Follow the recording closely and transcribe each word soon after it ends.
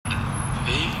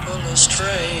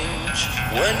strange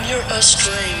when you're a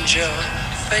stranger.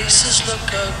 Faces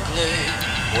look ugly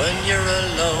when you're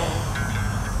alone.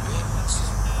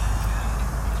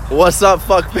 What's up,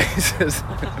 fuck faces?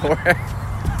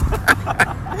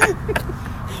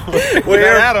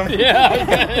 We're Adam.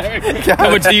 Yeah.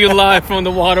 Coming to you live from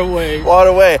the Waterway.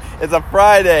 Waterway. It's a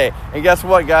Friday, and guess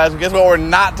what, guys? Guess what we're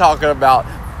not talking about?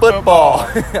 Football.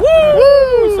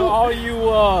 Woo! So all you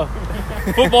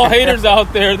football haters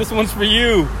out there, this one's for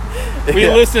you. We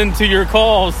listen to your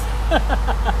calls.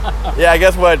 Yeah,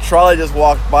 guess what? Trolley just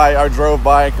walked by or drove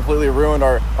by and completely ruined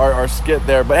our skit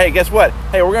there. But hey, guess what?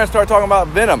 Hey, we're going to start talking about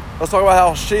Venom. Let's talk about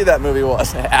how shitty that movie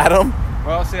was. Adam?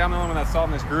 Well, see, I'm the only one that's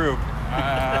solving this group.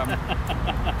 I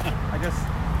guess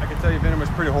I can tell you Venom was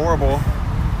pretty horrible.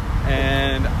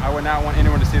 And I would not want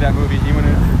anyone to see that movie even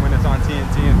when it's on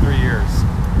TNT in 3 years.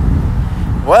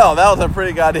 Well, that was a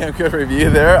pretty goddamn good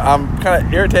review there. I'm kind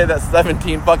of irritated that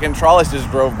 17 fucking trolleys just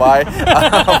drove by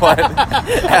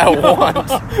at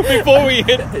once. Before we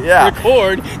hit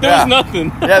record, there was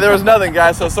nothing. Yeah, there was nothing,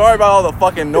 guys. So sorry about all the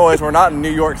fucking noise. We're not in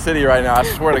New York City right now, I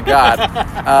swear to God.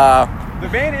 The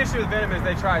main issue with Venom is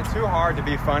they tried too hard to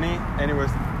be funny, and it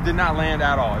did not land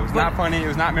at all. It was not funny. It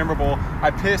was not memorable. I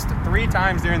pissed 3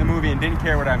 times during the movie and didn't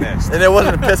care what I missed. And it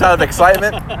wasn't a piss out of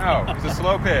excitement? No, it was a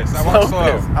slow piss. I walked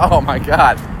slow. Piss. Oh, my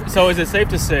God. So is it safe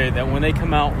to say that when they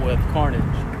come out with Carnage...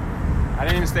 I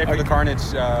didn't even stay for the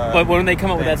Carnage But when they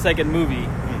come out with that second movie,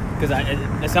 because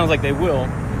it sounds like they will...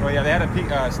 Well, yeah, they had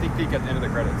a sneak peek at the end of the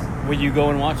credits. Will you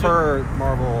go and watch it? Per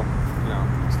Marvel,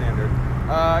 standard.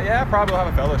 Yeah, probably will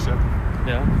have a fellowship.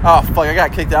 Yeah. Oh, fuck, I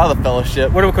got kicked out of the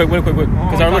Fellowship. Wait quick.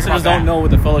 Because our listeners don't know what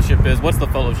the Fellowship is. What's the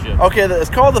Fellowship? Okay, it's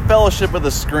called the Fellowship of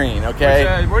the Screen,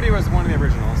 okay? Which, Woody was one of the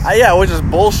originals. Yeah, which is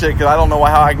bullshit, because I don't know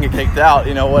how I can get kicked out,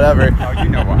 whatever. Oh, you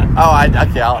know why.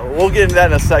 We'll get into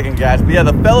that in a second, guys. But yeah,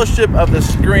 the Fellowship of the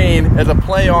Screen is a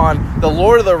play on the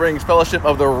Lord of the Rings Fellowship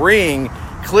of the Ring.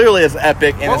 Clearly it's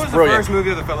epic, and it's brilliant. What was the first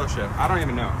movie of the Fellowship? I don't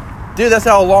even know. Dude, that's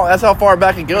how far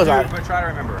back it goes. But try to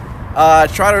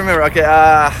remember. Okay,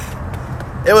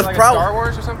 it was like probably Star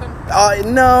Wars or something?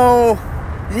 No.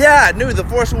 Yeah, The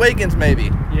Force Awakens, maybe.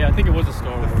 Yeah, I think it was a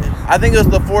Star Wars. I think it was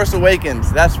The Force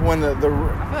Awakens. That's when the I feel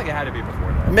like it had to be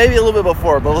before that. Maybe a little bit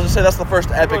before, but let's just say that's the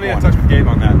first epic We'll be one. in touch with Gabe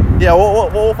on that. Yeah,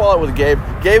 we'll follow it with Gabe.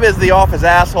 Gabe is the office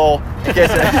asshole, in case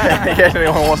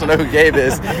anyone wants to know who Gabe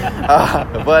is. So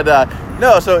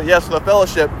the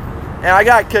Fellowship. And I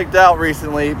got kicked out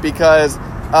recently because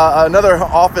another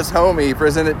office homie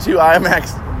presented 2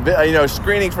 IMAX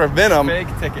screenings for Venom.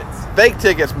 Fake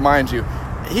tickets, mind you.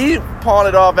 He pawned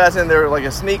it off as in they're like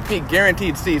a sneak peek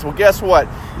guaranteed seats. Well, guess what?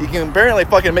 You can apparently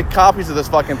fucking make copies of this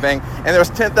fucking thing, and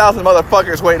there's 10,000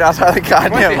 motherfuckers waiting outside the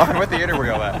goddamn. What theater were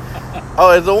y'all at?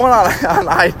 Oh, it's the one on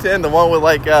I-10, the one with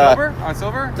like Silver? On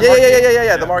Silver?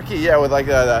 Yeah, the marquee, with like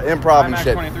the improv and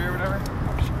shit. 23 or whatever.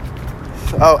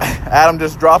 Oh, Adam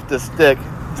just dropped a stick.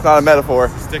 It's not a metaphor.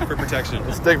 Stick for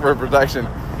protection. Stick for protection.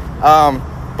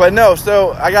 But no,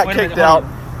 so I got kicked out.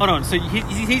 Hold on. So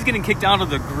he's getting kicked out of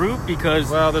the group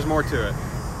because... Well, there's more to it.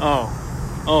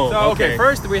 Oh, okay.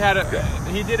 First,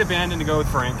 he did abandon to go with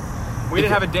Frank. We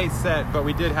didn't have a date set, but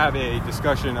we did have a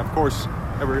discussion, of course,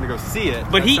 that we're going to go see it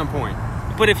at some point.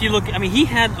 But if you look, he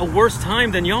had a worse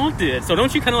time than y'all did. So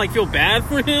don't you kind of feel bad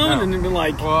for him? No. And be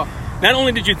like, not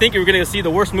only did you think you were going to see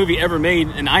the worst movie ever made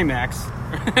in IMAX,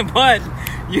 but...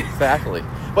 Exactly.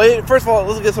 But first of all,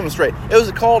 let's get something straight. It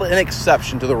was called an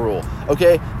exception to the rule,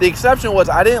 okay? The exception was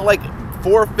I didn't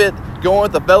forfeit going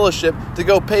with the Fellowship to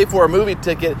go pay for a movie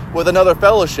ticket with another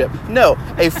Fellowship. No,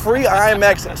 a free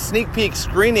IMAX sneak peek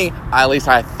screening, at least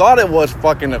I thought it was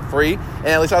fucking free, and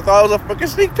at least I thought it was a fucking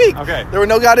sneak peek. Okay. There were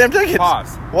no goddamn tickets.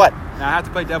 Pause. What? Now I have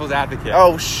to play devil's advocate.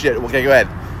 Oh, shit. Okay, go ahead.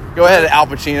 Go ahead, Al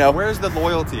Pacino. Where's the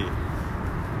loyalty?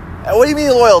 What do you mean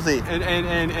loyalty?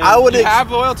 And I would have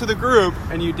loyal to the group,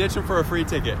 and you ditch them for a free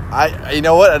ticket. You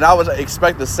know what? And I would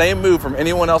expect the same move from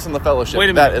anyone else in the Fellowship. Wait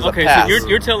a minute. That is okay, a pass. So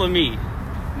you're telling me,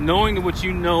 knowing what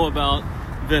you know about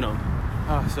Venom,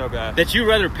 so bad, that you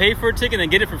rather pay for a ticket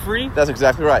than get it for free? That's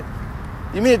exactly right.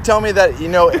 You mean to tell me that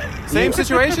same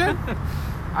situation?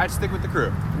 I'd stick with the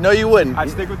crew. No, you wouldn't. I'd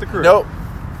stick with the crew. Nope.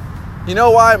 You know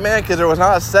why, man? Because there was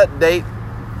not a set date.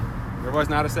 There was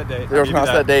not a set date. There was not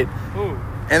a set date. Ooh.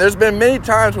 And there's been many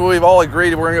times where we've all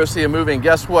agreed we're going to go see a movie, and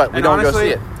guess what? We don't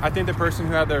honestly, go see it. I think the person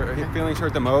who had their feelings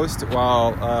hurt the most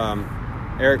while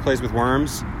Eric plays with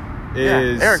worms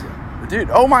is... Yeah, Eric. Dude,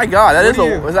 oh my God. Is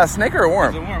that a snake or a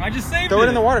worm? It's a worm. I just saved Throw it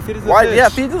in the water. Feed it to the fish. Yeah,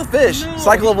 feed it to the fish. No.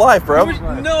 Cycle of life, bro.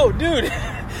 No, dude.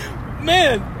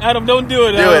 Man, Adam, don't do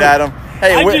it. Do it, Adam.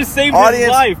 Hey, I just saved his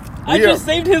life. I just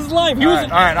saved his life. He was All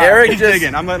right. Eric Keep just-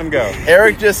 digging. I'm letting him go.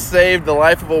 Eric just saved the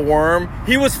life of a worm.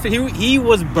 he was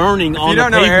burning on If you the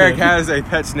don't know, pavement. Eric has a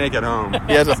pet snake at home.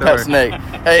 He has a So, pet snake.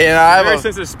 Hey, and I Very have a...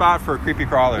 sensitive spot for creepy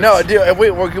crawlers. No, dude,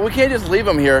 we can't just leave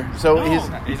him here. So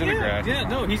No, He's in the grass. Yeah,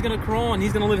 no, he's gonna crawl and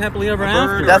he's gonna live happily ever A bird.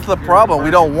 after. that's the problem.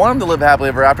 We don't want him to live happily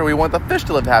ever after. We want the fish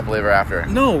to live happily ever after.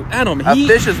 No, Adam, A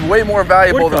fish is way more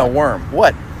valuable than a Woodcock. worm.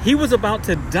 What? he was about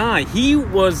to die. He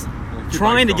was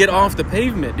trying to like get going off the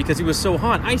pavement because he was so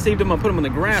hot. I saved him and put him in the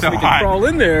grass So so he could hot. crawl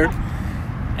in there.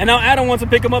 And now Adam wants to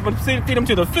pick him up and feed him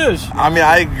to the fish. I mean,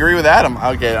 I agree with Adam.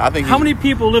 Okay, I think How many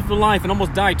people live a life and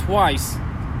almost die twice?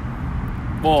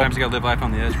 Well, Sometimes you gotta live life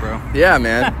on the edge, bro. Yeah,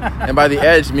 man. And by the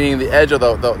edge, meaning the edge of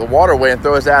the waterway, and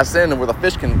throw his ass in where the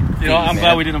fish can. you know, I'm feed, glad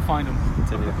man. we didn't find him.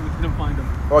 We didn't find him.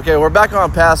 Okay, we're back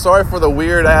on pass. Sorry for the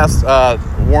weird ass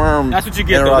worm. That's what you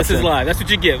get, though. This is interruption. live. That's what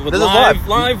you get with This is live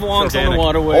live. walks on the organic.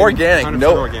 waterway. Organic, 100%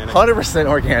 no, organic. 100%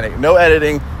 organic, no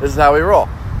editing. This is how we roll. All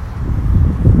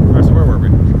right, so where were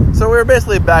we? So we were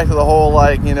basically back to the whole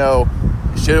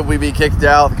should we be kicked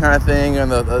out kind of thing, and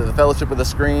the fellowship of the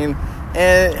screen.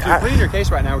 And So you're pleading your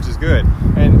case right now, which is good.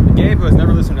 And Gabe, who has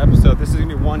never listened to an episode, this is gonna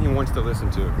be one he wants to listen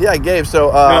to. yeah, Gabe.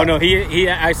 So No, he.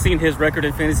 I've seen his record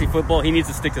in fantasy football. He needs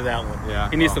to stick to that one. Yeah,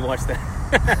 he needs to well. watch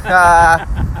that.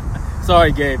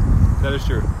 Sorry, Gabe. That is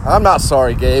true. I'm not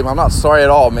sorry, Gabe. I'm not sorry at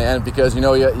all, man, because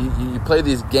you play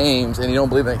these games and you don't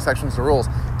believe in exceptions to rules.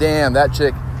 Damn, that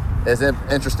chick is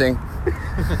interesting.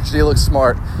 She looks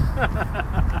smart.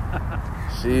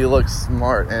 She looks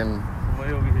smart, and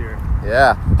Way over here.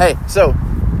 yeah. Hey, so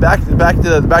back to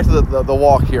the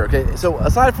walk here. Okay, so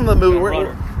aside from the movie,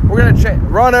 Runner. we're gonna change.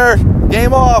 Runner,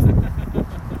 game off.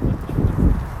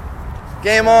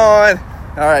 Game on.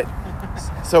 All right.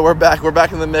 So we're back. We're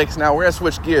back in the mix now. We're gonna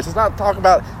switch gears. Let's not talk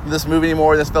about this movie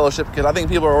anymore, this fellowship, because I think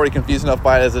people are already confused enough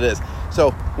by it as it is.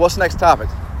 So what's the next topic?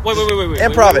 Wait.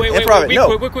 Improv it, improv it,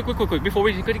 no. Quick. Before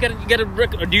we, you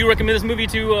gotta do you recommend this movie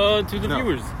to the No.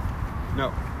 viewers?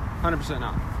 No, 100%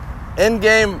 not.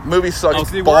 Endgame movie sucks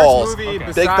It's the balls. worst movie Okay.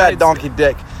 Big fat besides donkey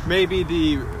dick. maybe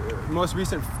the most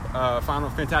recent final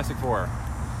Fantastic Four.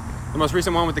 The most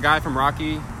recent one with the guy from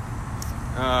Rocky.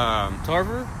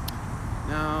 Tarver?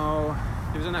 No,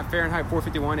 he was in that Fahrenheit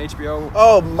 451 HBO.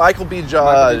 Oh, Michael B. Michael B.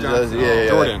 Johnson.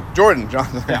 Yeah. Jordan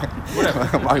Johnson. Yeah,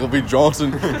 whatever. Michael B.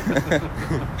 Johnson.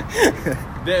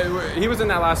 He was in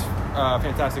that last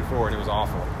Fantastic Four, and it was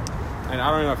awful. And I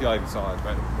don't know if y'all even saw it,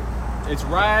 but it's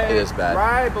right. It is bad.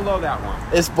 Right below that one.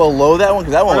 It's below that one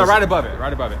because that Oh, one no, was right above it.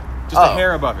 Right above it. Just oh, a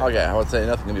hair above it. Okay, I would say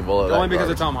nothing can be below that. Only because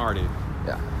garbage. of Tom Hardy.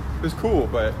 Yeah. It was cool,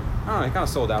 but I don't know. He kind of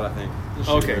sold out, I think. It's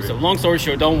a shitty Okay, movie. so long story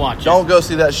short, don't watch Don't go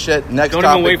see that shit. Next Don't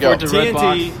topic. even wait go. for it to Red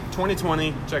TNT Box.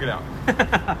 2020. Check it out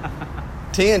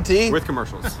TNT. with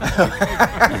commercials.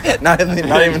 not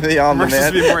even the on Commercials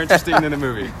demand. would be more interesting than the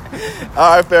movie.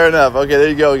 All right, fair enough. Okay, there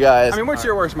you go, guys. I mean, what's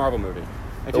your worst Marvel movie?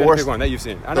 If The you had to worst- pick one that you've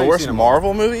seen. I know the you've worst seen them all.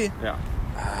 Marvel movie? Yeah.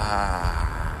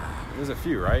 There's a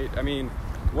few, right? I mean,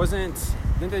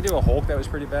 didn't they do a Hulk that was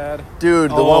pretty bad?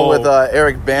 Dude, the Oh. one with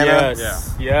Eric Bana.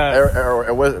 Yes. Yeah. Yes.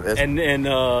 Or was it- And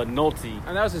Nolte.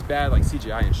 And that was just bad, like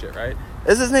CGI and shit, right?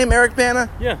 is his name Eric Bana?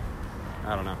 Yeah.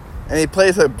 I don't know. And he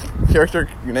plays a character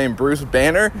named Bruce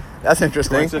Banner. That's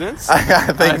interesting. Coincidence?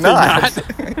 I think not.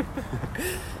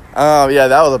 Yeah,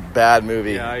 that was a bad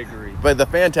movie. Yeah, I agree. But the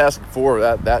Fantastic Four,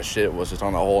 that shit was just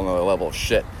on a whole nother level of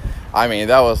shit. I mean,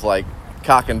 that was like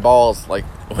cock and balls, like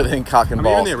within cock and I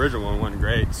mean, balls. even the original one wasn't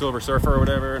great. Silver Surfer or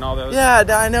whatever and all those. Yeah,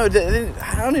 I know.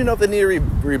 I don't even know if they need to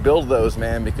rebuild those,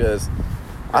 man, because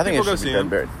I think it People go should see be dead him. and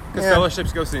buried. Because Yeah.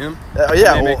 fellowships go see him. Yeah, And they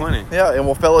well, make money. yeah,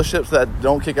 and fellowships that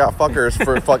don't kick out fuckers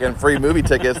for fucking free movie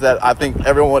tickets that I think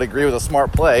everyone would agree was a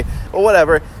smart play. But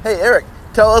whatever. Hey, Eric,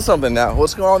 tell us something now.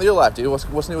 What's going on with your life, dude?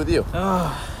 What's new with you?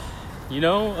 You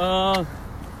know,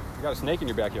 You got a snake in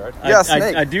your backyard. Yeah,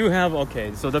 snake. I do have.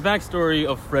 Okay, so the backstory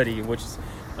of Freddy, which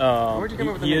Where'd you come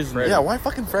up with the name Freddy? Yeah, why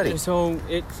fucking Freddy? So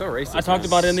it. So racist. I talked man.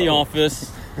 about it in the So-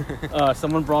 office.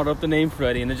 Someone brought up the name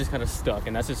Freddy, and it just kind of stuck,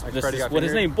 and that's just Like this Freddy is got what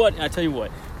his fingered? name. But I tell you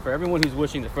what, for everyone who's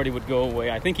wishing that Freddy would go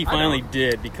away, I think he I finally don't.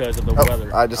 did because of the Oh,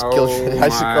 weather. I just killed. Oh I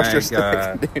just crushed your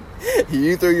my stick, dude.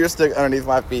 You threw your stick underneath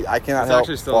my feet. I cannot It's help.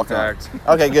 actually still walking on. intact.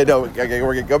 Okay, good. No, okay,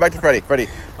 we're good. Go back to Freddy. Freddy.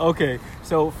 Okay,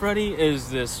 so Freddy is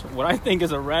this, what I think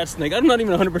is a rat snake. I'm not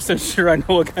even 100% sure I know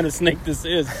what kind of snake this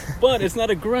is, but it's not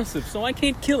aggressive, so I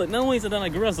can't kill it. Not only is it not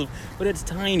aggressive, but it's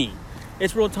tiny.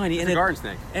 It's real tiny. It's and a garden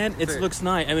snake. And That's it it. looks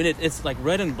nice. I mean, it's like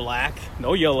red and black.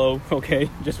 No yellow,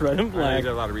 okay? Just red and I black. did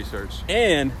a lot of research.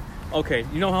 And, okay,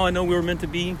 you know how I know we were meant to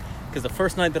be? Because the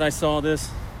first night that I saw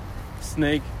this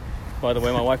snake, by the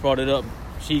way, my wife brought it up,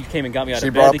 she came and got me out She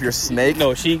of bed. brought up your snake?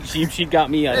 No, she got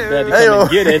me out of bed to come and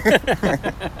get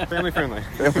it. Family friendly.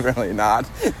 Really not.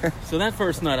 So that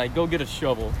first night, I go get a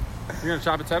shovel. You're gonna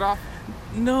chop its head off?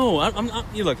 No, I'm not.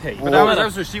 You look, hey. But that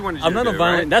was what she wanted you I'm to not do, a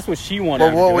violent. right? That's what she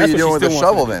wanted. Well, what were That's you doing with she the still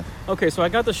wants shovel to then? do. Okay, so I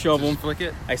got the shovel. Just flick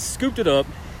it. I scooped it up,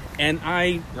 and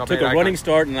I Y'all took made a eye running contact.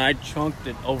 start, and I chunked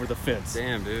it over the fence.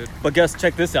 Damn, dude. But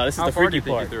check this out. This is How the far do freaky you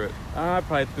think part. you threw it? I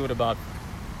probably threw it about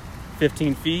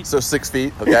 15 feet. So 6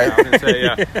 feet, I okay? was gonna say,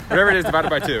 yeah. Whatever it is divided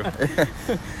by 2.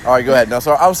 All right, go ahead. No,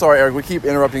 sorry, I'm sorry, Eric. We keep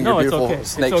interrupting No, your it's beautiful okay.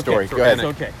 snake It's okay. story. It's Go ahead.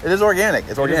 okay. It is organic.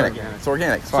 It's organic. organic. It's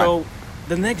organic. It's fine. So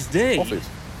the next day, Whole Foods.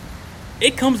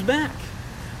 it comes back.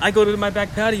 I go to my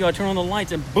back patio, I turn on the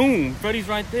lights, and boom, Freddy's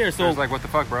right there. I So was like, what the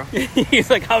fuck, bro? he's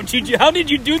like, how did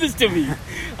you do this to me?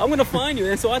 I'm going to find you.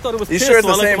 And so I thought it was You pissed, sure it's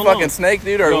so the I left same him alone. fucking snake,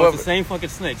 dude? Or No, what? it's the same fucking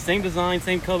snake. Same design,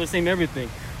 same color, same everything.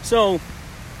 So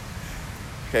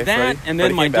Okay, that, Freddy. and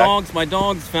then Freddy came back. my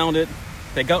dogs found it.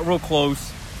 They got real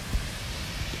close.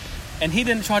 And he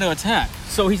didn't try to attack.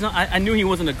 So he's not, I knew he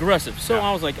wasn't aggressive. So Yeah.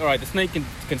 I was like, all right, the snake can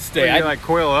stay. Did you like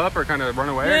coil up or kind of run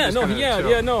away? or yeah, just no, kinda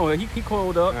chill? he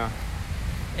coiled up. Yeah.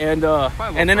 And love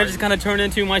then it Freddy. just kind of turned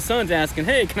into my son's asking,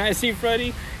 "Hey, can I see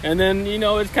Freddy?" And then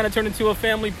it's kind of turned into a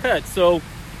family pet. So,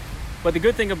 but the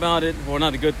good thing about it, or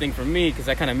not the good thing for me, because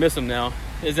I kind of miss him now,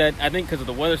 is that I think because of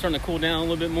the weather starting to cool down a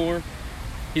little bit more,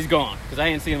 he's gone because I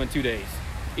hadn't seen him in 2 days.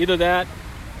 Either that,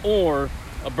 or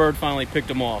a bird finally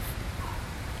picked him off.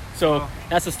 So Oh.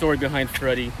 that's the story behind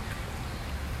Freddy.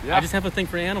 Yeah. I just have a thing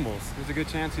for animals, There's a good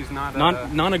chance he's not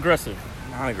non-aggressive.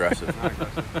 Non-aggressive. not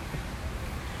aggressive.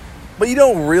 But you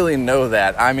don't really know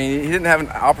that. I mean, he didn't have an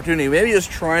opportunity. Maybe he was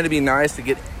trying to be nice to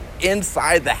get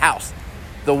inside the house,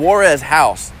 the Juarez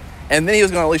house. And then he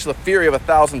was going to unleash the fury of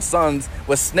 1,000 suns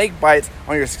with snake bites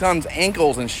on your son's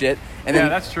ankles and shit. And Yeah, then,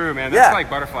 that's true, man. That's Yeah. like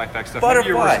butterfly effect stuff. Maybe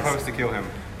you were Butterflies. supposed to kill him.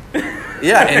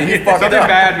 yeah, and he fucked Something up.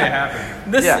 bad may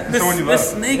happen. This Yeah. Someone you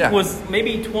this love. snake Yeah. was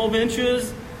maybe 12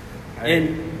 inches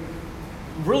and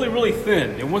really, really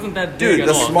thin. It wasn't that big Dude, at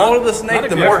the all. smaller Not- the snake,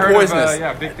 the You more ever heard of, poisonous.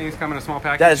 yeah, big things come in a small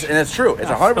package. That is, and it's true.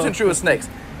 It's 100% true with snakes.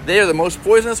 They are the most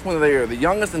poisonous when they are the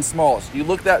youngest and smallest. You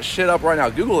look that shit up right now.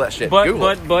 Google that shit. Google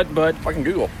it. but Fucking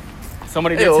Google.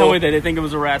 somebody did Ew. tell me that they think it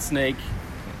was a rat snake,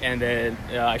 and that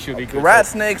I should be good. Rat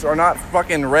snakes are not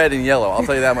fucking red and yellow. I'll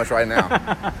tell you that much right now.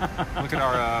 Look at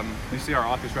our, you see our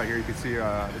office right here. You can see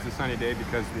it's a sunny day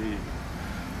because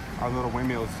our little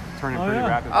windmill is turning pretty yeah.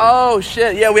 rapidly. Oh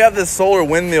shit! Yeah, we have this solar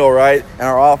windmill right in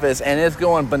our office, and it's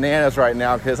going bananas right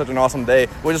now because it's such an awesome day.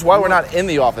 Which is why we're not in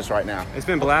the office right now. It's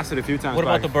been blasted a few times. What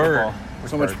by about the bird? football. We're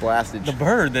so much blastage. The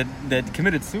bird that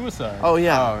committed suicide. Oh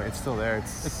yeah. Oh, it's still there.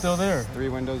 It's still there. 3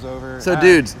 windows over. So,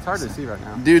 dudes- it's hard to see right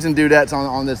now. Dudes and dudettes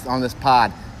on this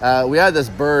pod. We had this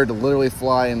bird literally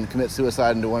fly and commit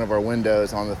suicide into one of our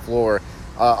windows on the floor,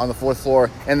 on the 4th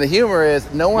floor. And the humor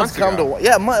is, no one's Months come ago.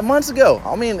 to months ago.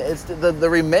 I mean, it's the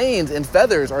remains and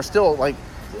feathers are still like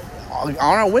on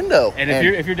our window. And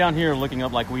if you're down here looking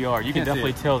up like we are, you can Can't see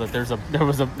definitely it. tell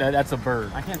that that's a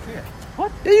bird. I can't see it.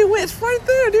 It's right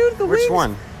there, dude. The Which wings.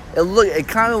 one? It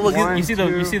kind of looks. One. You see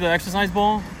the exercise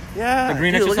ball? Yeah. The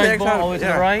green dude, look at exercise that ball all the way to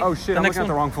the right? Oh shit! The I'm next looking at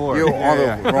the one? wrong floor. You're Yeah, on the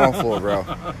yeah. wrong floor, bro.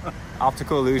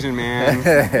 Optical illusion, man.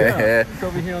 It's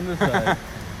over here on this side.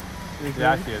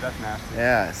 Yeah, I see it. That's nasty.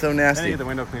 Yeah, it's so I need nasty. to get the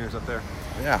window cleaners up there.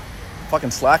 Yeah,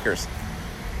 fucking slackers.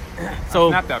 So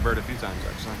Snapped that bird a few times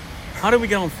actually. how did we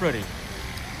get on Freddy?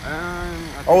 I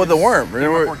think Oh, with the it's worm. came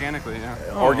Remember- up organically, yeah.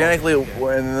 Organically,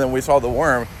 and then we saw the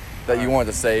worm that you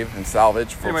wanted to save and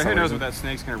salvage for Anyway, some who knows reason. what that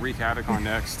snake's gonna wreak havoc on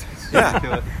next? Yeah.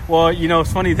 Kill it. Well,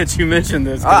 it's funny that you mentioned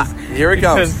this. 'cause- Here it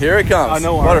comes. because Here it comes. I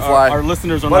know Butterfly. our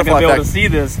listeners are not going to Butterfly be able to effect. see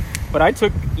this, but I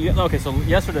took. Okay, so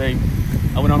yesterday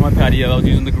I went on my patio. I was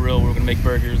using the grill. We were going to make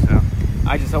burgers. Yeah.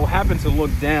 I just so happened to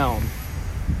look down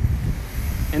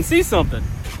and see something,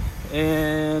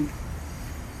 and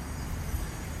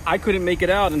I couldn't make it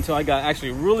out until I got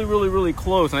actually really, really, really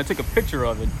close, and I took a picture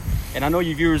of it. And I know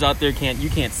you viewers out there can't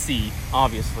see,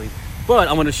 obviously, but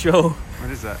I'm going to show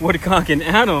What is that? Woodcock and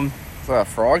Adam. Is that a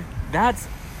frog? That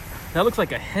looks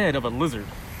like a head of a lizard,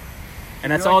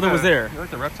 and that's You're all like that was there. You're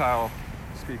like the reptile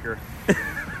speaker.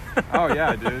 Oh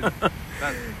yeah, dude.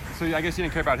 So I guess you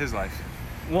didn't care about his life.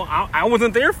 Well, I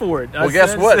wasn't there for it. Well,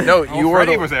 guess what? No, you were.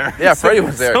 Freddie was there. Yeah, Freddie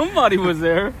was there. Somebody was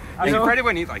there. I You mean, know? Freddie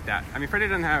wouldn't eat like that. I mean, Freddie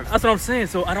doesn't have. That's what I'm saying.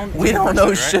 So I don't. We don't know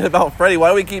right? shit about Freddie. Why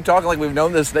do we keep talking like we've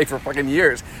known this snake for fucking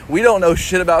years? We don't know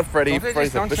shit about Freddie. Don't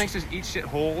Freddie's a don't fish- snakes just eat shit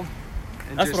whole?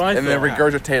 That's what I and then thought.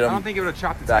 regurgitate I them don't think it would have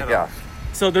chopped its back head out. off.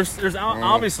 So there's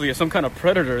obviously some kind of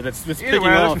predator that's Either picking way,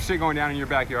 there's off. some shit going down in your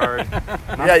backyard.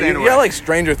 Yeah, you got like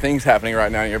Stranger Things happening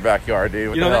right now in your backyard, dude.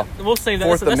 What You know, the that, hell? we'll save that.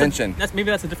 Fourth That's dimension. Maybe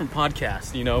that's a different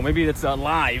podcast. You know, maybe it's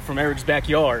live from Eric's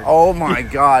backyard. Oh my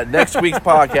God! Next week's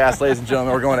podcast, ladies and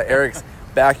gentlemen, we're going to Eric's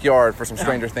backyard for some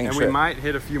Stranger Things And shit. we might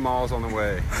hit a few malls on the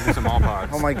way. Do some mall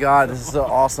pods. Oh my God! This is so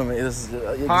awesome. This is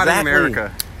Pod exactly in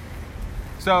America.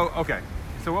 So, okay.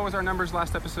 So what was our numbers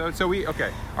last episode?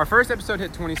 Our first episode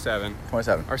hit 27.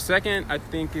 27. Our second, I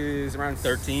think, is around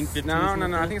 13, 15, No, something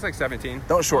like I that? think it's like 17.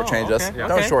 Don't shortchange Oh, us. okay.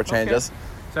 Don't Okay. shortchange Okay. us.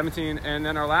 17. And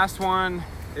then our last one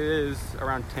is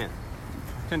around 10.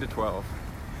 10 to 12.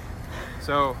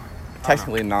 So,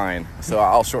 Technically 9, so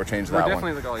I'll shortchange we're that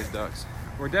definitely one. like all these ducks.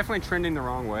 We're definitely trending the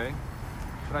wrong way.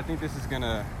 But I think this is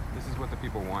what the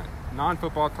people want.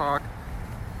 Non-football talk.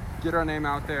 Get our name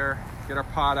out there. Get our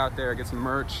pod out there. Get some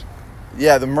merch.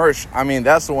 Yeah, the merch. I mean,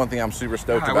 that's the one thing I'm super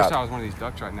stoked God, I wish about. I was one of these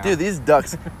ducks right now. Dude, these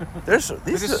ducks, they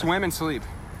these just swim and sleep.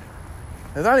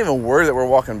 they're not even worried that we're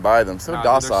walking by them. So Nah,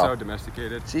 docile. They're so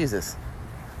domesticated. Jesus.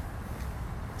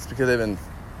 It's because they've been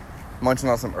munching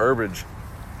on some herbage.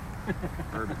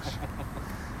 Herbage.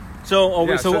 So,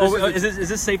 Yeah, so this is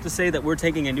this safe to say that we're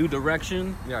taking a new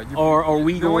direction? Yeah. Or are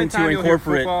we The only going to time you'll hear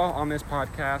incorporate? football on this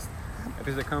podcast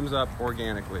is it comes up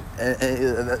organically.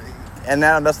 And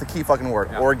that's the key fucking word.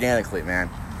 Yeah. Organically, man.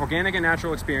 Organic and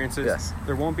natural experiences. Yes.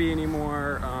 There won't be any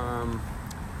more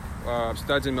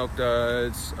studs and milk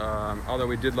duds, although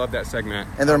we did love that segment.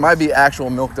 And there might be actual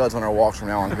milk duds on our walks from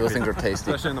now on. Those things are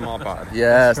tasty. Especially in the mall pod.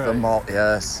 Yes, That's the right. malt.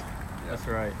 Yes. That's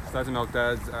right. Studs and milk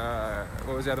duds.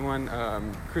 What was the other one?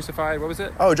 Crucified. What was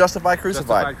it? Oh, Justified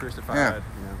Crucified. Crucified. Yeah. Yeah.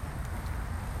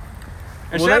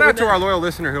 And Well, shout that- out to our loyal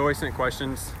listener who always sent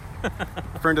questions.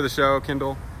 Friend of the show,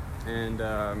 Kendall. And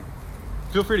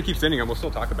feel free to keep sending them. We'll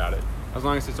still talk about it. As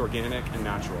long as it's organic and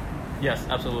natural. Yes,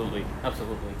 absolutely.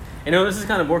 Absolutely. You know, this is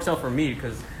kind of works out for me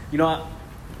because, you know,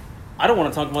 I don't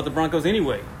want to talk about the Broncos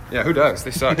anyway. Yeah, who does?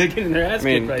 They suck. They're getting their ass I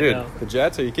mean, kicked right dude, now. the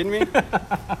Jets? Are you kidding me?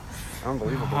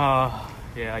 Unbelievable.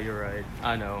 Yeah, you're right.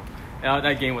 I know.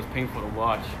 That game was painful to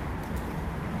watch.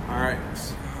 All right.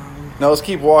 No, let's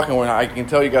keep walking. I can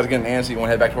tell you guys are getting antsy. You want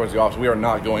to head back towards the office. We are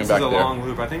not going This back is a there. long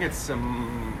loop. I think it's some.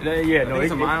 Yeah, I no, think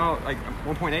it's a it- mile, like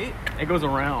 1.8. It goes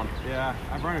around. Yeah,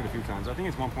 I've run it a few times. I think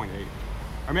it's 1.8,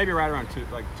 or maybe right around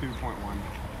 2.1.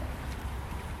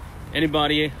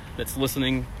 Anybody that's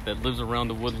listening that lives around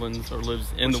the woodlands or lives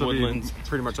in Which the will be woodlands,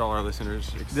 pretty much all our listeners,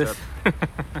 this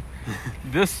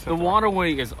except the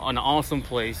waterway is an awesome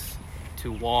place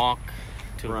to walk,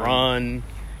 to run,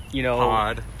 you know,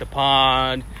 Pod. the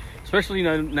pod. Especially, you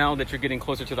know, now that you're getting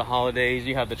closer to the holidays,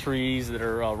 you have the trees that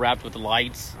are wrapped with the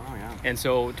lights. Oh yeah. And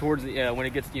so towards the when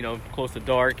it gets, you know, close to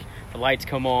dark, the lights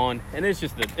come on, and it's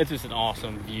just an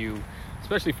awesome view,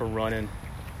 especially for running.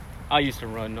 I used to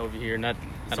run over here, and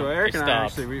So Eric and I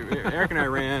stopped. Eric and I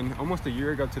ran almost a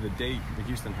year ago to the date the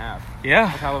Houston half. Yeah.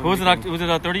 Halloween What was it? weekend. Was it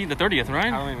the 30th, right?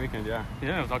 Halloween weekend, yeah.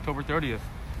 Yeah, it was October 30th.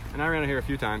 And I ran it here a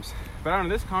few times, but I don't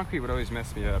know. This concrete would always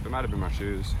mess me up. It might have been my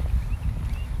shoes.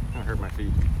 It hurt my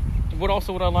feet. What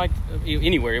I like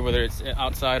anywhere, whether it's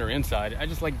outside or inside, I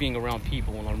just like being around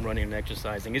people when I'm running and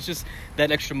exercising. It's just that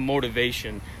extra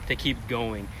motivation to keep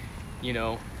going. You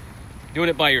know, doing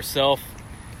it by yourself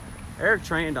Eric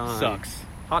trained on sucks.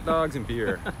 hot dogs and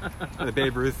beer. The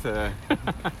Babe Ruth, and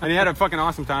he had a fucking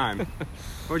awesome time.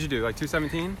 What'd you do? Like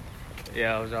 217?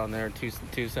 Yeah, I was on there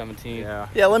 217. Yeah.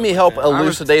 Yeah, let me help I was-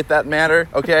 elucidate that matter.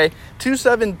 Okay,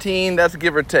 217. That's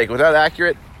give or take. Was that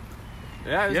accurate?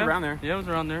 Yeah, it was around there. Yeah, it was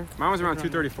around there. Mine was around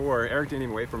 234. Eric didn't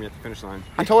even wait for me at the finish line.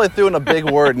 I totally threw in a big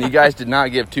word, and you guys did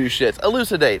not give two shits.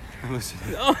 Elucidate.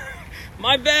 Oh,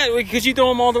 my bad, because you throw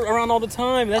them around all the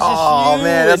time. That's just Oh, you.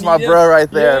 man, that's and my you- bro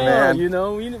right there, yeah, man. You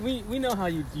know, we know how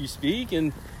you speak,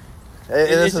 and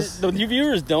This it's is. just, the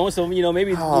viewers don't. So you know,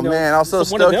 maybe. Oh you know, man, I was so one of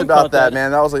stoked them about caught that,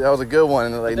 man. That was a good one.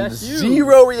 And like That's you.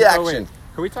 zero Oh, reaction. wait.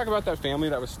 Can we talk about that family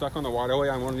that was stuck on the waterway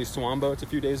on one of these swan boats a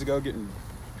few days ago getting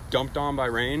dumped on by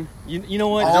rain? You know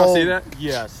what? Did y'all Oh. see that?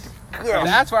 Yes.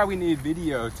 That's why we need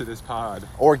video to this pod.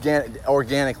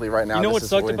 Organically right now. You know this what is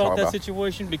sucked we about talk that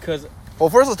situation? Because Well,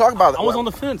 first let's talk about it. I was on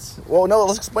the fence Well, no,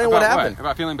 let's explain what About happened.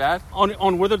 About feeling bad?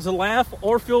 on whether to laugh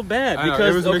or feel bad. I know,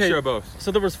 Because it was a okay, mixture of both.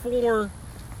 so there was four.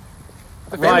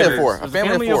 A family of Riders. four. It A was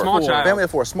family of four. small child. Family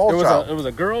of four. Small There was child. it was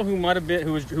a girl who might have been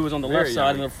who was on the Very left side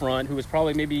young. in the front who was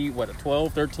probably maybe what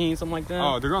 12, 13, something like that.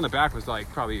 Oh, the girl in the back was like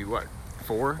probably, what,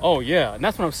 4? Oh yeah, and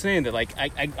that's what I'm saying. That like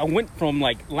I went from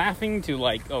like laughing to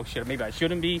like, oh shit, maybe I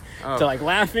shouldn't be, Oh. to like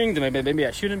laughing to maybe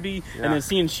I shouldn't be, Yeah. and then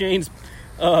seeing Shane's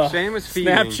Shane was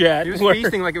feeding. Snapchat. He was where-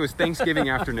 feasting like it was Thanksgiving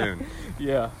afternoon.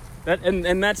 Yeah,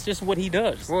 and that's just what he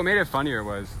does. What made it funnier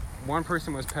was one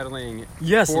person was pedaling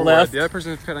Yes, forward, left. the other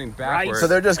person was pedaling backwards. So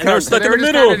they're just And they're kind stuck they in were the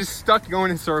just middle. kinda just stuck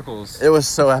going in circles. It was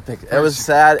so epic. It was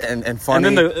sad and funny.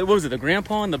 And then what was it? The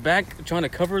grandpa in the back trying to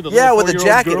cover the yeah, little with the 4-year-old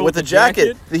jacket. girl With the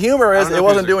jacket. The humor I is don't know it if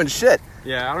wasn't he was doing shit.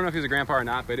 Yeah, I don't know if he was a grandpa or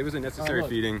not, but it was a necessary look.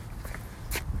 feeding.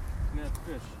 Yeah,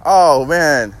 fish. Oh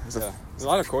man. It's a- Yeah. There's a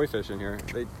lot of koi fish in here.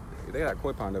 They got a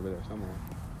koi pond over there somewhere.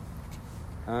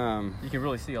 You can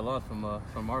really see a lot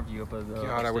from our view up at the.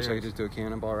 God, I wish I could just do a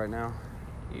cannonball right now.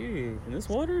 Ew, in this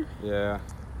water? Yeah.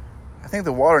 I think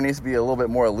the water needs to be a little bit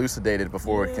more elucidated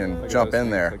before it can Look at jump those in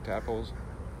things, there. Like tadpoles.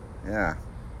 Yeah.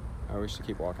 I wish to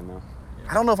keep walking though.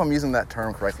 I don't know if I'm using that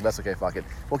term correctly. That's okay. Fuck it.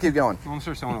 We'll keep going. Well, I'm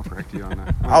sure someone will correct you on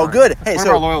that. Oh, good. Hey, one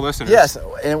so of our loyal listeners. yes,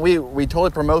 and we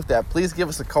totally promote that. Please give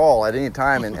us a call at any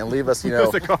time and leave us, you know.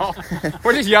 What's the call?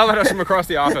 Or just yell at us from across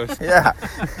the office. Yeah.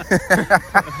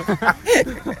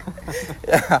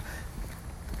 Yeah.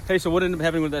 Hey, so what ended up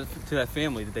happening with that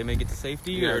family? Did they make it to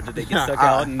safety, or did they get stuck I-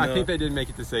 out? And, I think they did make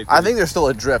it to safety. I think they're still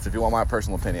adrift. If you want my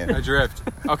personal opinion. Adrift.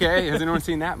 Okay, has anyone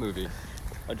seen that movie?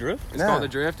 adrift. It's Yeah. called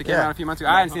Adrift. It came Yeah. out a few months ago.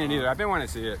 I hadn't seen it either. I've been wanting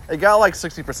to see it. It got like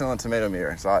 60% on the tomato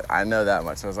meter, so I know that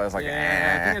much. So I was like, I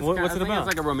eh. think it's What's kinda- it I think about?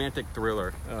 It's like a romantic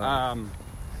thriller. Oh.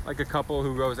 Like a couple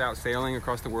who goes out sailing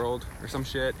across the world or some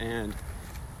shit, and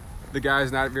the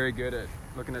guy's not very good at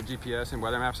looking at GPS and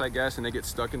weather maps, I guess, and they get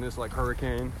stuck in this like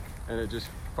hurricane, and it just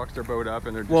fucks their boat up,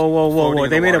 and they're just floating in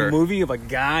They the made water. a movie of a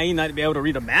guy not be able to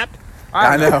read a map?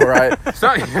 I know, right?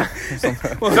 Somehow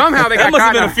they That got must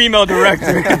have caught been a in female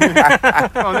director.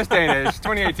 well, in this day and age,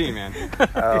 2018, man.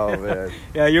 Oh man.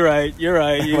 Yeah, you're right. You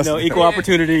know, equal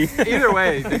opportunity. Either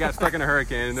way, they got stuck in a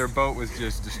hurricane, and their boat was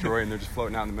just destroyed, and they're just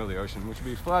floating out in the middle of the ocean, which would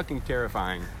be fucking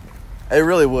terrifying. It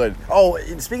really would. Oh,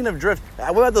 speaking of drift, what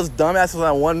about those dumbasses on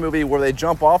that one movie where they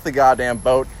jump off the goddamn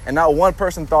boat and not one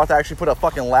person thought to actually put a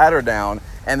fucking ladder down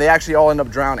and they actually all end up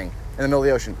drowning in the middle of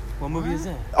the ocean? What movie is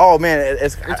that? Oh man,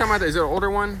 it's Are you talking about, is it an older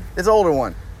one? it's an older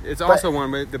one. It's also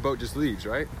one where the boat just leaves,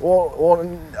 right? Well,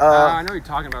 I know what you're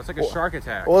talking about. It's like a shark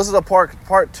attack. well, this is a part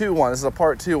two one. This is a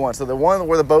part two one. So the one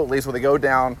where the boat leaves, where they go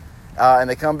down and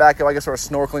they come back, I guess, sort of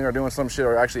snorkeling or doing some shit,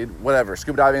 or actually whatever,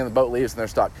 scuba diving, and the boat leaves and they're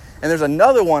stuck. And there's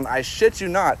another one, I shit you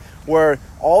not, where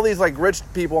all these like rich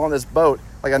people on this boat,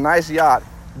 like a nice yacht,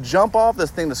 jump off this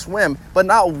thing to swim, but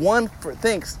not one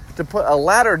thinks to put a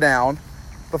ladder down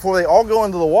before they all go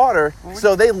into the water.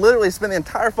 So they literally spend the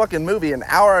entire fucking movie, an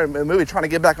hour in the movie, trying to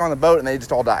get back on the boat, and they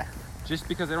just all die. Just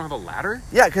because they don't have a ladder?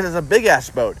 Yeah, because it's a big ass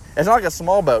boat. It's not like a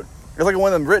small boat. It's like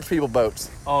one of them rich people boats.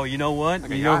 Oh, you know what?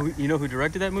 Like a You know yacht? who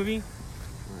directed that movie?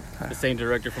 The same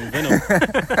director from Venom.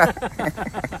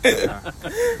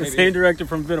 The same director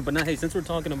from Venom. But now, hey, since we're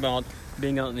talking about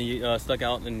being out in the stuck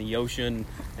out in the ocean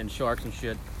and sharks and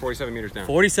shit, 47 meters down.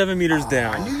 47 meters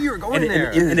down. I knew you were going and,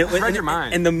 there. And, I read your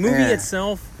mind. And the movie Yeah.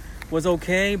 itself was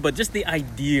okay, but just the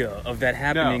idea of that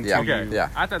happening Yeah. to okay. you Yeah.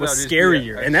 I thought that was would just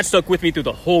scarier, be and that stuck with me through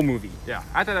the whole movie. Yeah,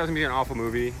 I thought that was gonna be an awful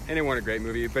movie, and it wasn't a great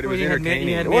movie, but it Well, was you had entertaining.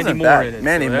 you had It Mandy wasn't Moore bad. in it.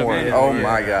 Mandy so that Moore. made it- Oh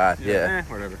my god. Yeah.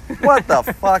 Whatever. What the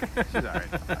fuck, She's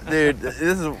alright. dude? This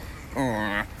is.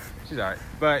 She's alright.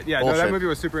 But yeah, no, Bullshit. that movie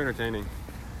was super entertaining.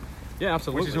 Yeah, When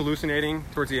absolutely. she's hallucinating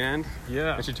towards the end,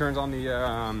 Yeah. and she turns on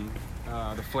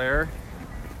the flare,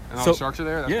 and all So- the sharks are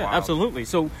there. That's Yeah, wild. absolutely.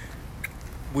 So,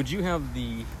 would you have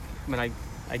the? I mean,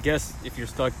 I guess if you're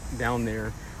stuck down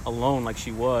there alone like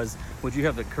she was, would you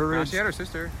have the No, courage? she had her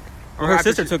sister. Well, her after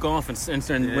sister she- took off and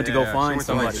went to go Yeah, she find went to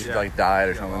somebody. She Yeah. like died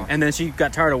or something. And then she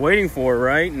got tired of waiting for her,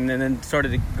 right? And then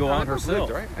started to go No, out they both herself.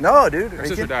 lived, right? No, dude. Her are you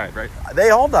sister kidding? died, right?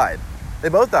 They all died. They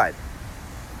both died.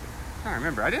 I don't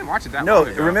remember. I didn't watch it that No, long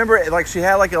ago. remember, like she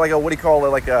had like a what do you call it,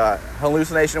 like a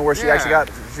hallucination where she Yeah.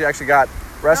 actually got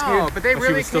rescued. No, but they But she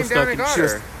really was still came down stuck and in- got She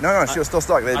was, her. no, she was still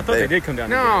stuck. I thought they did come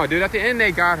down. and No, dude. At the end,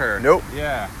 they got her. Nope.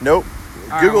 Yeah. Nope.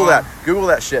 right, Google well- that. Google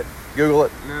that shit. Google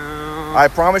it. No. I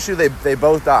promise you, they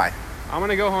both die. I'm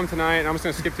gonna go home tonight, and I'm just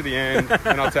gonna skip to the end,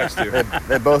 and I'll text you.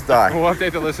 They both die. We'll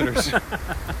update the listeners.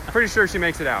 Pretty sure she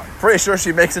makes it out. Pretty sure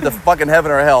she makes it to fucking heaven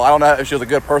or hell. I don't know if she was a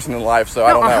good person in life, so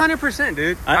I don't know. 100%,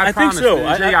 dude. I think promise, so.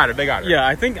 dude. They got her. They got her. Yeah,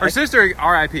 I think. Her sister,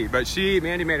 R.I.P., but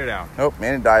Mandy made it out. Nope,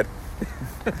 Mandy died.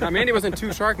 Now, Mandy was in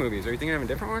 2 shark movies. Are you thinking of a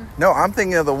different one? No, I'm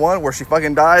thinking of the one where she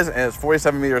fucking dies and it's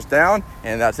 47 meters down,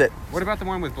 and that's it. What about the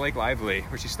one with Blake Lively,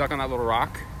 where she's stuck on that little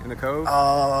rock in the cove?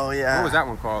 Oh yeah. What was that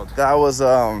one called? That was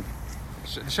The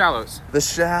Shallows. The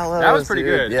Shallows. That was pretty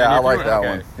dude. good. Yeah, And I if you like were- that okay.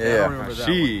 one. I don't Yeah. remember that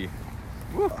She.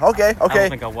 Okay. Okay.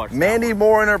 think I watched that Mandy one.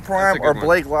 Moore in her prime good or one.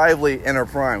 Blake Lively in her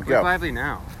prime? Blake Go. Lively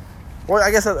now. Well,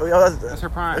 I guess That's her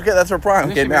prime. Okay, that's her prime.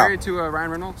 Isn't Okay, she now. married to Ryan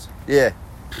Reynolds? Yeah.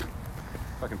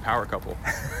 Fucking power couple.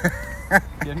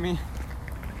 Kidding me?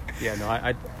 Yeah, no,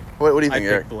 I What do you I think,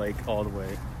 Eric? picked Blake all the way,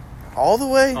 All the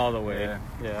way? all the way. Yeah.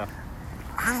 Yeah.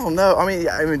 I don't know. I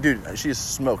mean, dude, she's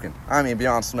smoking. I mean,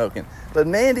 beyond smoking. But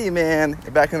Mandy, man,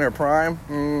 back in her prime.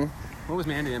 What was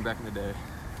Mandy in back in the day?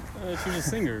 She was a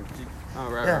singer. Oh,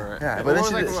 right. Yeah, but then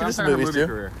she did some movies too.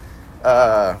 Career.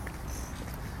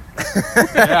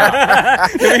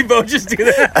 Did we both just do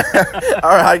that?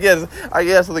 All right, I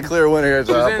guess the clear winner here is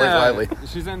Blake Lively.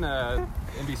 She's in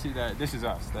NBC. That This Is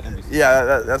Us. That NBC.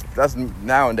 Yeah, that's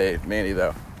nowadays Mandy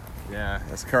though. Yeah,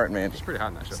 That's current Mandy. she's pretty hot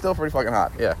in that show. Still pretty fucking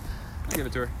hot. Yeah. I'll give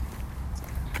it to her.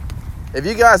 If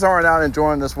you guys aren't out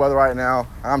enjoying this weather right now,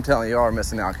 I'm telling you, you are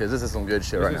missing out because this is some good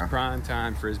shit right This is now. prime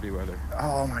time frisbee weather.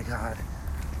 Oh my god.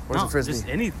 Where's the frisbee? Just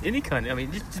any kind. I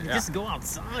mean, just go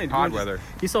outside. Hot weather.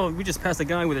 We just passed a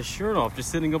guy with his shirt off,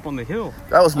 just sitting up on the hill.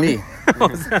 That was me.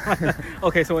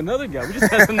 Okay, so another guy. We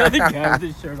just passed another guy with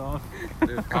his shirt off.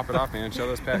 Dude, pop it off, man. Show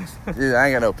those pecs. Dude, I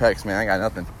ain't got no pecs, man. I ain't got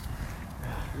nothing.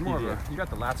 You're more of a, you got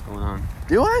the lats going on.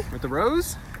 Do I? With the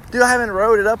rose? Dude, I haven't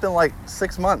rode it up in like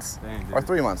 6 months. Dang, dude. Or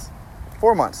 3 months.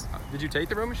 4 months. Did you take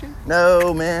the row machine?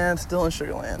 No, man. Still in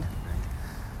Sugarland.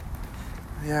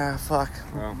 Yeah, fuck.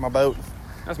 Well. My boat.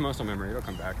 That's muscle memory. It'll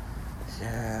come back.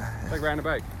 Yeah. It's like riding a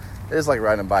bike. It is like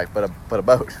riding a bike, but a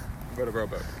boat. Go to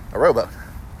rowboat. A rowboat.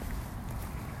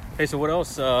 Hey, so what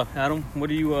else, Adam? What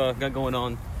do you got going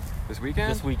on This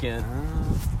weekend? this weekend?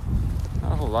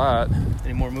 Not a whole lot.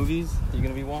 Any more movies you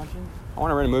gonna be watching? I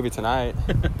want to rent a movie tonight.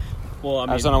 Well, I I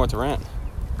mean, just don't know what to rent.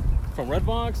 from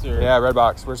Redbox or Yeah,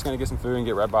 Redbox. We're just going to get some food and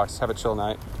get Redbox. Have a chill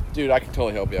night. Dude, I can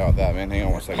totally help you out with that, man. Hang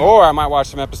on one second. Or I might watch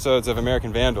some episodes of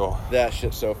American Vandal. That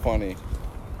shit's so funny.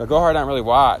 But Go Hard I don't really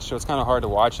watch, so it's kind of hard to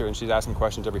watch her, and she's asking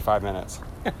questions every 5 minutes.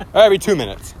 Every 2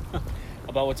 minutes.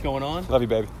 about what's going on? Love you,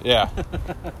 baby. Yeah.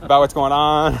 About what's going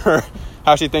on, or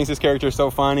how she thinks this character is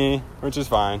so funny, which is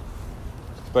fine.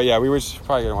 But yeah, we were just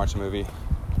probably going to watch a movie.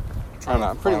 I don't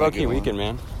know. Pretty low-key weekend,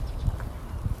 man.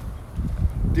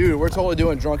 Dude, we're totally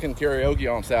doing drunken karaoke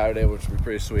on Saturday, which would be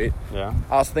pretty sweet. Yeah.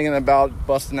 I was thinking about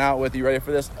busting out with, you ready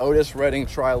for this? Otis Redding,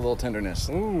 Try a Little Tenderness.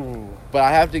 Ooh. But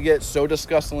I have to get so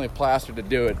disgustingly plastered to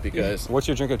do it because, What's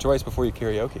your drink of choice before you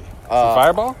karaoke? Some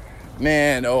Fireball?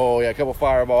 man, oh yeah, a couple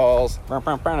fireballs.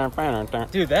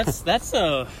 Dude, That's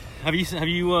have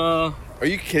you Are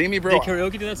you kidding me, bro? did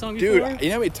karaoke to that song Dude, before? you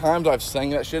know how many times I've sang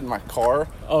that shit in my car on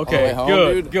the Okay, way home,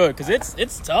 good, dude? good, because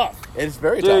it's tough. It's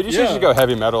very tough. you should just go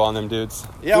heavy metal on them dudes.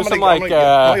 Yeah, I'm Do gonna, some, I'm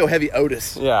gonna go heavy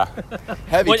Otis. yeah.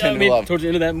 Heavy Wait, I Tender mean, Love. towards the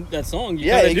end of that song, you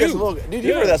Yeah, kinda it gets a do. little... Dude,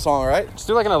 you heard that song, right? Just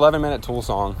do like an 11-minute Tool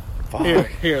song.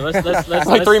 Here, let's It's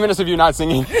like 3 minutes of you not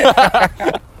singing.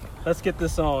 let's get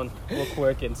this on real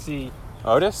quick and see.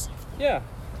 Otis? Yeah.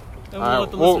 And we'll All right,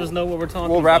 let the we'll- listeners know what we're talking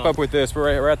about. We'll wrap up with this.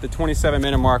 We're at the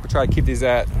 27-minute mark. We'll try to keep these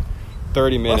at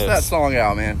 30 minutes. Bust that song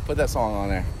out, man. Put that song on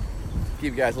there.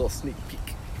 Give you guys a little sneak peek.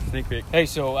 Sneak peek. Hey,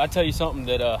 so I tell you something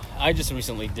that I just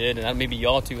recently did, and maybe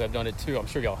y'all two have done it too. I'm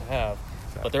sure y'all have.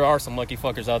 But there are some lucky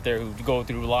fuckers out there who go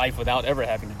through life without ever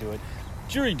having to do it.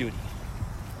 Jury duty.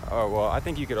 Oh, well, I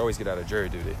think you could always get out of jury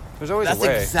duty. There's always That's a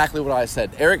way. exactly what I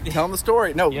said. Eric, tell them the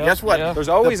story. No, Yep, guess what? yeah. There's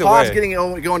always the a pod's way.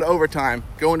 going to overtime.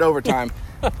 Going to overtime.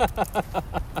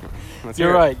 Let's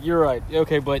hear it. You're right.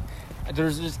 Okay, but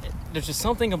there's just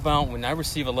something about when I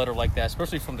receive a letter like that,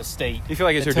 especially from the state. You feel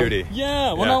like it's your duty.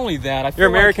 Yeah. Well, Yeah. not only that, I feel Your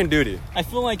like- American duty. I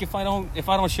feel like if I don't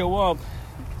show up,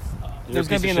 You're there's a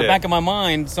gonna piece be of in the shit. back of my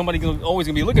mind somebody always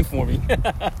gonna be looking for me.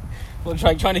 Well,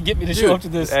 trying to get me to show Dude, up to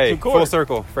this Hey, to court. full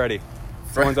circle, Freddie.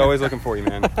 Someone's always looking for you,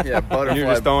 man. Yeah, butterfly. You're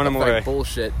just throwing them butterfly away.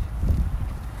 Bullshit.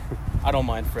 I don't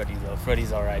mind Freddie though.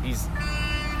 Freddie's all right. He's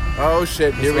Oh,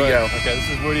 shit. Here we go. Okay, this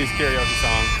is Woody's karaoke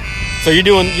song. so you're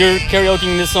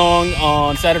karaokeing this song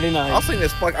on Saturday night. I'll sing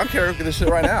this. Fuck, I'm karaoke this shit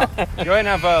right now. Go ahead and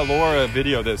have Laura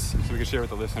video this so we can share with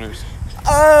the listeners.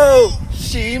 Oh,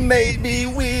 she made me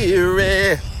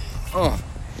weary.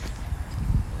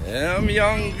 Them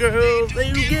young girls,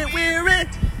 they get weary.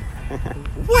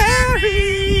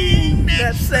 Wearing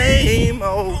that same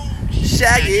old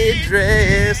shaggy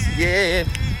dress, yeah.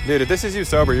 Dude, if this is you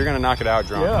sober, you're going to knock it out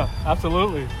drunk. Yeah,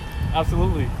 absolutely.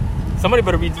 Somebody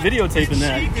better be videotaping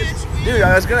that. Dude,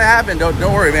 that's gonna happen. Don't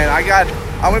worry, man. I'm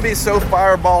gonna be so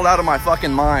fireballed out of my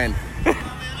fucking mind.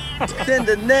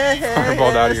 Tenderness,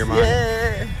 Fireballed out of your mind.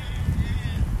 yeah.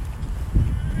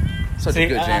 Such See, a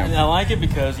good jam. I like it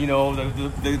because it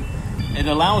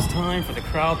allows time for the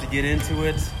crowd to get into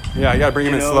it. Yeah, you got to bring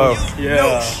them in You slow know? No,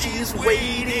 Yeah. she's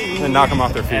waiting. and knock them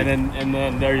off their feet. And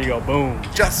then there you go, boom.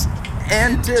 Just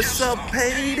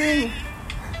anticipating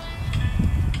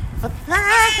for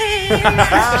things you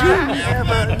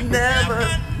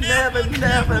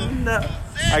never know.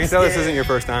 I can tell this isn't your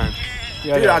first time.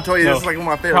 Yeah, Dude, I told you, this is like one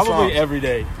of my favorite Probably songs. every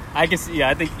day. I can see. Yeah,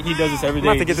 I think he does this every I'm day. going to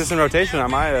have to get this in rotation on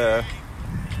my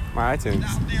my iTunes.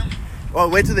 Well,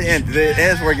 wait till the end. The end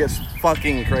is where it gets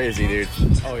fucking crazy, dude.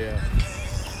 Oh yeah.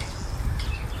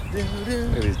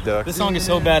 Look at these ducks. This song is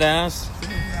so badass.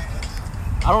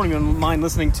 I don't even mind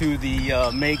listening to the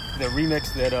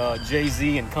remix that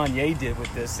Jay-Z and Kanye did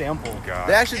with this sample. God.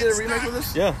 They actually did a remake with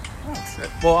this? Yeah. Oh, shit.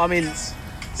 Well, I mean,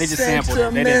 they just sampled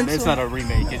it. They didn't. It's not a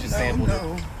remake. They just sampled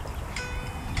it.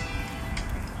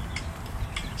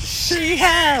 She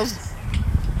has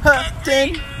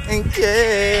hunting and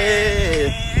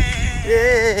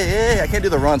yeah. I can't do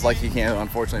the runs like he can,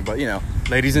 unfortunately, but you know.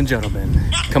 Ladies and gentlemen,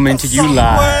 coming to you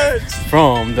live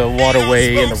from the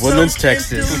waterway in the Woodlands,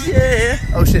 Texas. Yeah.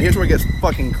 Oh shit, here's where it gets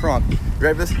fucking crunk. You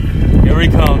ready for this? Here he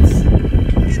comes.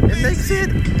 It makes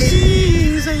it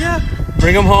easier.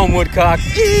 Bring him home, Woodcock.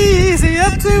 Easier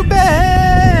to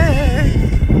bear.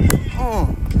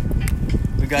 Oh.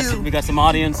 We got some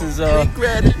audiences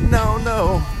Regret it,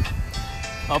 no.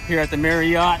 up here at the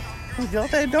Marriott.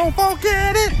 They don't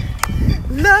forget it.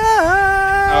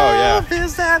 Love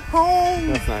is at home.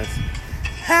 That's nice.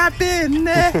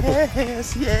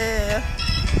 Happiness, yeah.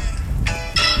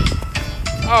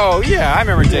 Oh yeah, I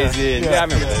remember Jay-Z. Yeah, I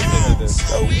remember this.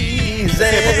 So easy.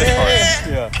 Sample this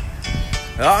part.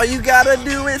 Yeah. All you gotta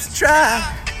do is try.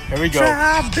 Here we go.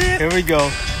 Try a bit Here we go.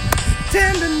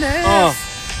 tenderness.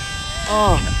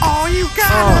 All you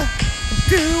gotta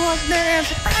do is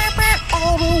dance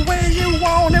all the way you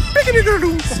want it.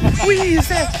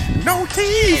 Squeeze it, no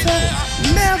teaser,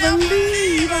 never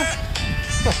leave.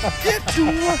 Get to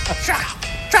a try,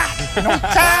 no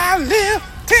time, live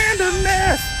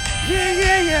tenderness. Yeah.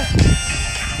 Baby, yeah.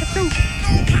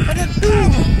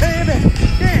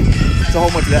 It's a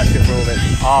whole bunch of that shit for a little bit.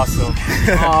 Awesome.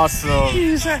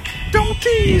 Tease her, don't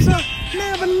tease her,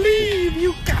 never leave.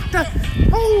 You got to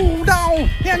hold on.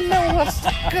 You know a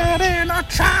sucker and a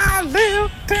child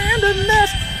live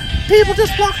tenderness. People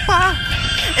just walk by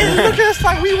and look at us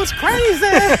like we was crazy.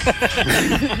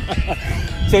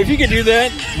 So if you could do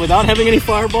that without having any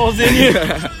fireballs in you,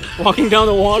 walking down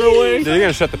the waterway. Dude, you're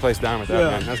gonna shut the place down with that,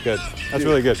 man. That's good. That's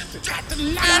really good.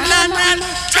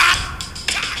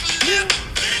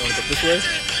 Going up this way?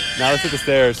 Now let's hit the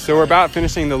stairs. So we're about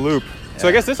finishing the loop. So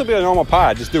I guess this will be a normal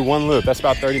pod. Just do one loop. That's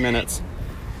about 30 minutes.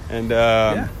 And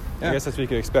I guess that's what you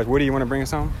could expect. Woody, you want to bring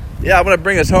us home? Yeah, I'm going to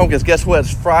bring us home because guess what?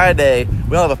 It's Friday.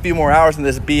 We only have a few more hours in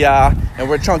this BI, and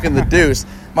we're chunking the deuce.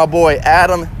 My boy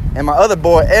Adam and my other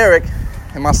boy Eric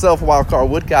and myself, Wildcard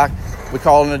Woodcock, we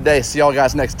call it a day. See y'all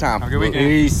guys next time. Have a good weekend.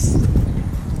 Peace.